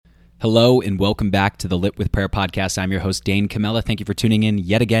Hello and welcome back to the Lit with Prayer podcast. I'm your host, Dane Camella. Thank you for tuning in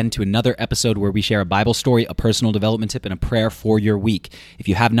yet again to another episode where we share a Bible story, a personal development tip, and a prayer for your week. If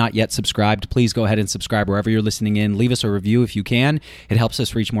you have not yet subscribed, please go ahead and subscribe wherever you're listening in. Leave us a review if you can. It helps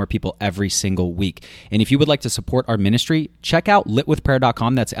us reach more people every single week. And if you would like to support our ministry, check out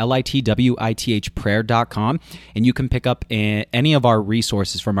litwithprayer.com. That's LITWITH prayer.com. And you can pick up any of our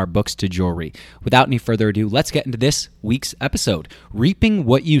resources from our books to jewelry. Without any further ado, let's get into this week's episode. Reaping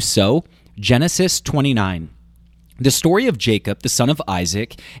what you sow. Genesis 29. The story of Jacob, the son of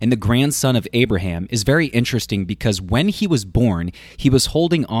Isaac, and the grandson of Abraham is very interesting because when he was born, he was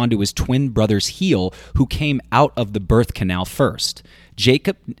holding on to his twin brother's heel who came out of the birth canal first.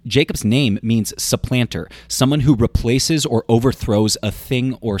 Jacob's name means supplanter, someone who replaces or overthrows a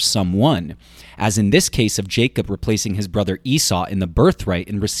thing or someone, as in this case of Jacob replacing his brother Esau in the birthright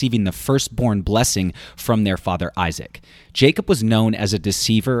and receiving the firstborn blessing from their father Isaac. Jacob was known as a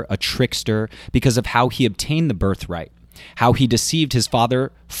deceiver, a trickster, because of how he obtained the birthright, how he deceived his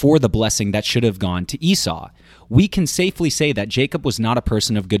father for the blessing that should have gone to Esau. We can safely say that Jacob was not a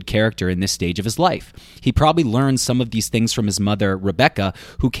person of good character in this stage of his life. He probably learned some of these things from his mother, Rebekah,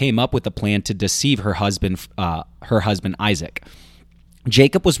 who came up with a plan to deceive her husband Isaac.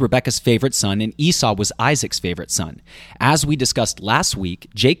 Jacob was Rebekah's favorite son, and Esau was Isaac's favorite son. As we discussed last week,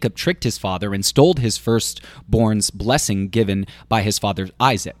 Jacob tricked his father and stole his firstborn's blessing given by his father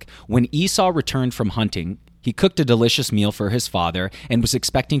Isaac. When Esau returned from hunting, he cooked a delicious meal for his father and was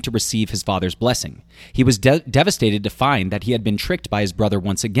expecting to receive his father's blessing. He was devastated to find that he had been tricked by his brother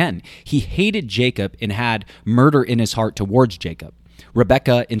once again. He hated Jacob and had murder in his heart towards Jacob.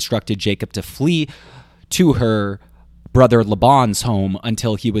 Rebekah instructed Jacob to flee to her brother Laban's home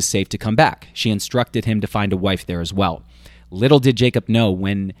until he was safe to come back. She instructed him to find a wife there as well. Little did Jacob know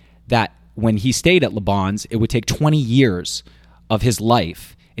when he stayed at Laban's, it would take 20 years of his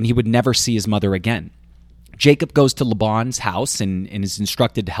life and he would never see his mother again. Jacob goes to Laban's house and is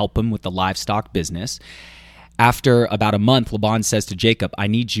instructed to help him with the livestock business. After about a month, Laban says to Jacob, I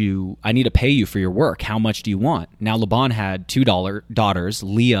need to pay you for your work. How much do you want? Now, Laban had two daughters,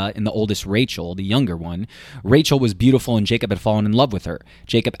 Leah and the oldest Rachel, the younger one. Rachel was beautiful and Jacob had fallen in love with her.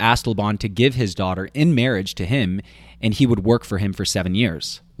 Jacob asked Laban to give his daughter in marriage to him and he would work for him for 7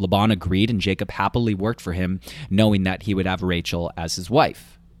 years. Laban agreed and Jacob happily worked for him, knowing that he would have Rachel as his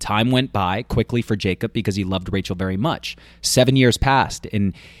wife. Time went by quickly for Jacob because he loved Rachel very much. 7 years passed,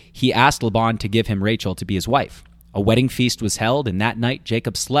 and he asked Laban to give him Rachel to be his wife. A wedding feast was held, and that night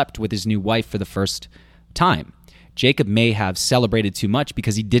Jacob slept with his new wife for the first time. Jacob may have celebrated too much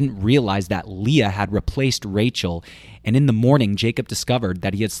because he didn't realize that Leah had replaced Rachel, and in the morning Jacob discovered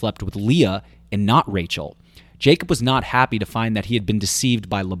that he had slept with Leah and not Rachel. Jacob was not happy to find that he had been deceived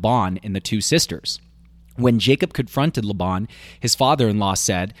by Laban and the two sisters. When Jacob confronted Laban, his father-in-law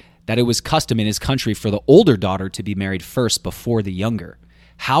said that it was custom in his country for the older daughter to be married first before the younger.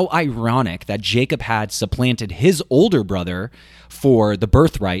 How ironic that Jacob had supplanted his older brother for the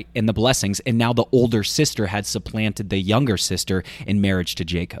birthright and the blessings, and now the older sister had supplanted the younger sister in marriage to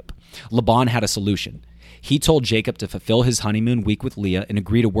Jacob. Laban had a solution. He told Jacob to fulfill his honeymoon week with Leah and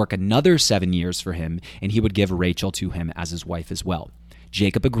agree to work another 7 years for him, and he would give Rachel to him as his wife as well.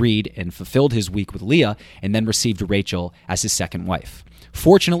 Jacob agreed and fulfilled his week with Leah and then received Rachel as his second wife.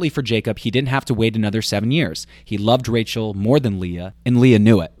 Fortunately for Jacob, he didn't have to wait another 7 years. He loved Rachel more than Leah, and Leah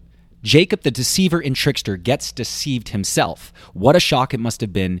knew it. Jacob, the deceiver and trickster, gets deceived himself. What a shock it must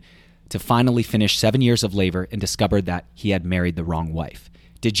have been to finally finish 7 years of labor and discover that he had married the wrong wife.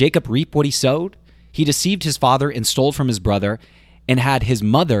 Did Jacob reap what he sowed? He deceived his father and stole from his brother and had his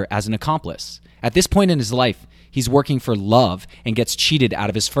mother as an accomplice. At this point in his life, he's working for love and gets cheated out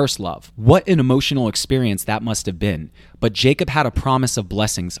of his first love. What an emotional experience that must have been. But Jacob had a promise of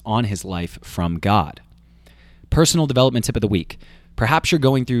blessings on his life from God. Personal development tip of the week. Perhaps you're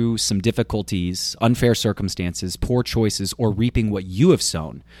going through some difficulties, unfair circumstances, poor choices, or reaping what you have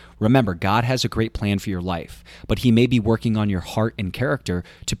sown. Remember, God has a great plan for your life, but he may be working on your heart and character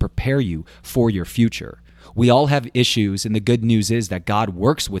to prepare you for your future. We all have issues, and the good news is that God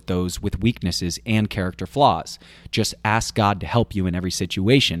works with those with weaknesses and character flaws. Just ask God to help you in every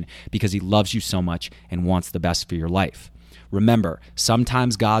situation because he loves you so much and wants the best for your life. Remember,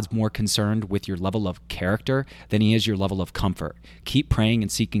 sometimes God's more concerned with your level of character than he is your level of comfort. Keep praying and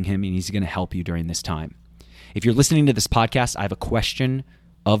seeking him, and he's going to help you during this time. If you're listening to this podcast, I have a question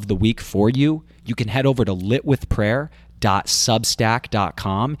of the week for you. You can head over to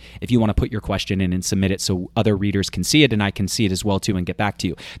litwithprayer.substack.com if you want to put your question in and submit it so other readers can see it and I can see it as well too and get back to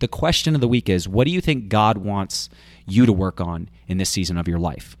you. The question of the week is, what do you think God wants you to work on in this season of your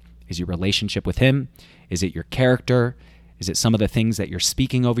life? Is your relationship with him? Is it your character? Is it some of the things that you're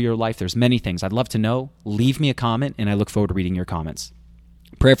speaking over your life? There's many things. I'd love to know. Leave me a comment, and I look forward to reading your comments.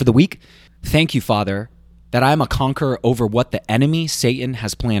 Prayer for the week. Thank you, Father, that I am a conqueror over what the enemy, Satan,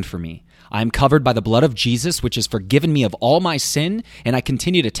 has planned for me. I am covered by the blood of Jesus, which has forgiven me of all my sin, and I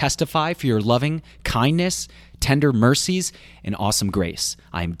continue to testify for your loving kindness, tender mercies, and awesome grace.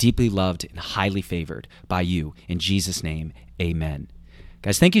 I am deeply loved and highly favored by you. In Jesus' name, amen.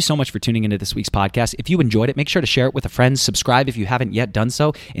 Guys, thank you so much for tuning into this week's podcast. If you enjoyed it, make sure to share it with a friend. Subscribe if you haven't yet done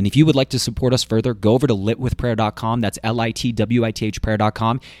so. And if you would like to support us further, go over to litwithprayer.com. That's LITWITH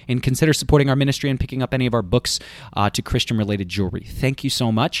prayer.com. And consider supporting our ministry and picking up any of our books to Christian-related jewelry. Thank you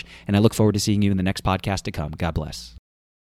so much, and I look forward to seeing you in the next podcast to come. God bless.